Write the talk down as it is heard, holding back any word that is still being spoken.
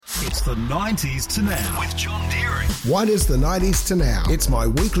It's the 90s to now with John Deering. What is the 90s to now? It's my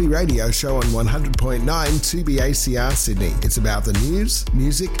weekly radio show on 100.9 2BACR Sydney. It's about the news,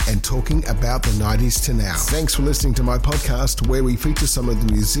 music, and talking about the 90s to now. Thanks for listening to my podcast where we feature some of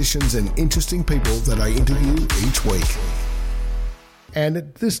the musicians and interesting people that I interview each week. And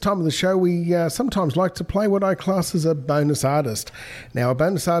at this time of the show, we sometimes like to play what I class as a bonus artist. Now, a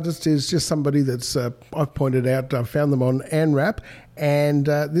bonus artist is just somebody that's, I've pointed out, I found them on ANRAP. And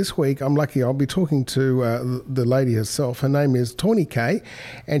this week, I'm lucky I'll be talking to the lady herself. Her name is Tawny K,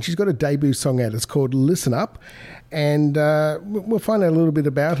 and she's got a debut song out. It's called Listen Up. And we'll find out a little bit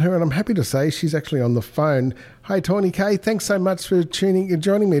about her. And I'm happy to say she's actually on the phone. Hi, Tawny K. Thanks so much for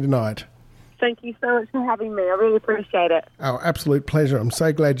joining me tonight. Thank you so much for having me. I really appreciate it. Oh, absolute pleasure. I'm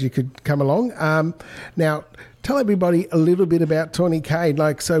so glad you could come along. Now, tell everybody a little bit about Tawny K.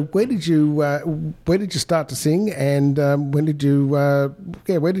 So where did you start to sing, and where did you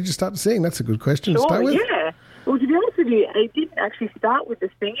start to sing? That's a good question to start with. Yeah. Well, to be honest with you, it didn't actually start with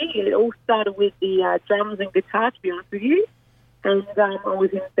the singing. It all started with the drums and guitar, to be honest with you. And I was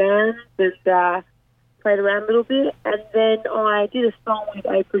in bands and played around a little bit, and then I did a song with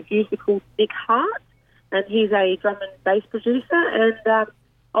a producer called Nick Hart, and he's a drum and bass producer, and I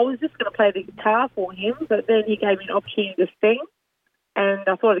was just going to play the guitar for him, but then he gave me an opportunity to sing, and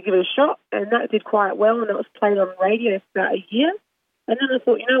I thought I'd give it a shot, and that did quite well, and it was played on radio for about a year. And then I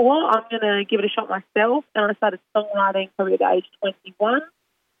thought, you know what, I'm going to give it a shot myself, and I started songwriting probably at age 21,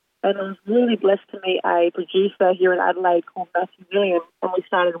 and I was really blessed to meet a producer here in Adelaide called Matthew Williams, and we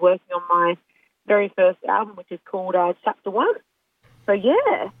started working on my very first album, which is called Chapter 1. So,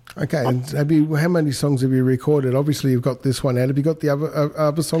 yeah. Okay, and how many songs have you recorded? Obviously, you've got this one out. Have you got the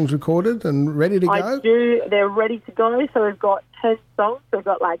other songs recorded and ready to go? I do. They're ready to go. So we've got 10 songs. So we've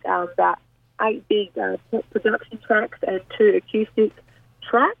got about 8 big production tracks and 2 acoustic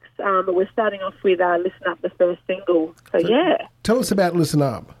tracks. But we're starting off with Listen Up, the first single. So, yeah. Tell us about Listen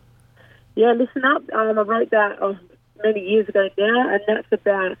Up. Yeah, Listen Up. I wrote that many years ago now, and that's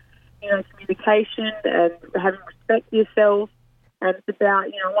about communication and having respect for yourself, and it's about,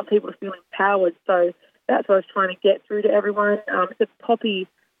 I want people to feel empowered. So that's what I was trying to get through to everyone. It's a poppy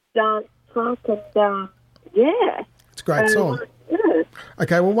dance track, and yeah. It's a great song. Yeah.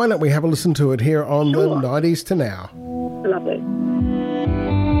 Okay, well, why don't we have a listen to it here on the 90s to now. Lovely.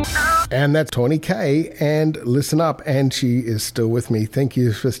 And that's Tawny K and Listen Up, and she is still with me. Thank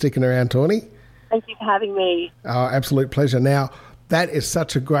you for sticking around, Tawny. Thank you for having me. Oh, absolute pleasure. Now, that is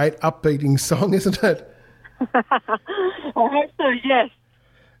such a great upbeating song, isn't it? I hope so, yes.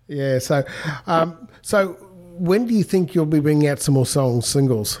 Yeah, so when do you think you'll be bringing out some more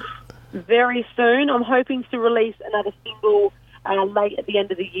singles? Very soon. I'm hoping to release another single late at the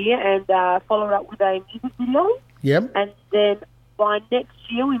end of the year and follow it up with a music video. Yep. And then by next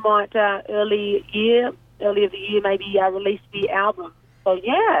year, we might, early of the year, maybe release the album. So,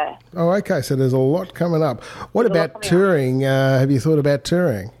 yeah. Oh, okay. So there's a lot coming up. What about touring? Have you thought about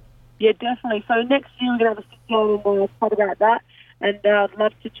touring? Yeah, definitely. So next year we're going to have a sit down and talk about that. And I'd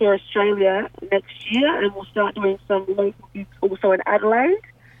love to tour Australia next year, and we'll start doing some local gigs also in Adelaide.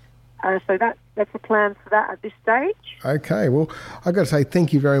 So that's the plan for that at this stage. Okay, well, I've got to say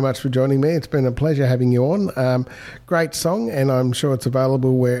thank you very much for joining me. It's been a pleasure having you on. Great song, and I'm sure it's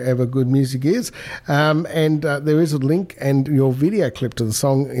available wherever good music is. And there is a link, and your video clip to the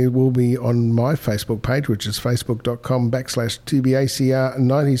song, it will be on my Facebook page, which is facebook.com/2BACR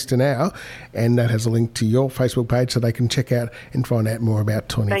 90s to now, and that has a link to your Facebook page so they can check out and find out more about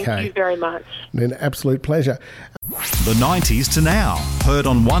Tawny K. Thank you very much. An absolute pleasure. The 90s to now, heard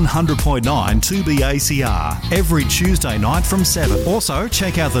on 100.9 2BACR every Tuesday night from 7. Also,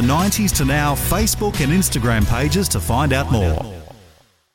 check out the 90s to now Facebook and Instagram pages to find out more.